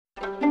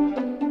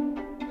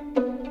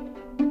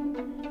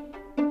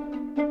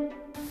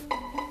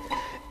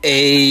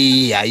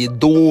Hey, how you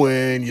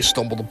doing? You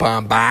stumbled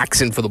upon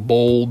Boxing for the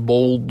Bold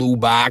Blue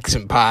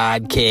Boxing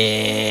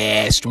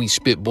Podcast. We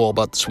spitball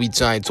about the sweet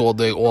science all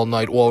day, all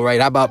night, all right.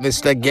 How about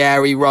Mr.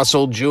 Gary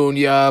Russell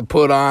Jr.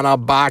 put on a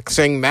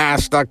boxing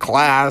master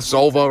class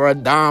over a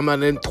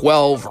dominant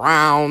 12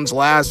 rounds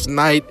last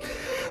night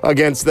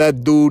against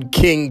that dude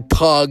King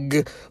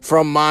Tug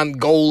from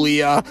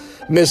Mongolia,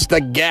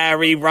 Mr.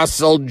 Gary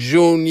Russell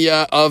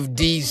Jr. of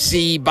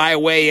D.C. by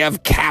way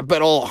of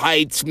Capitol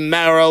Heights,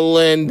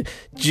 Maryland,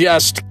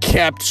 just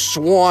kept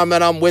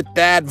swarming him with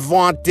that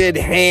vaunted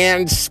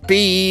hand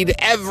speed.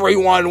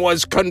 Everyone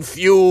was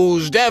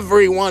confused.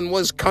 Everyone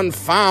was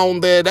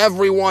confounded.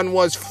 Everyone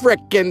was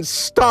frickin'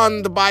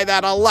 stunned by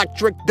that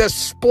electric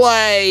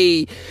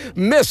display.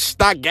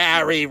 Mr.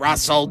 Gary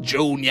Russell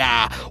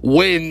Jr.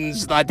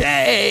 wins the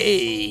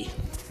day.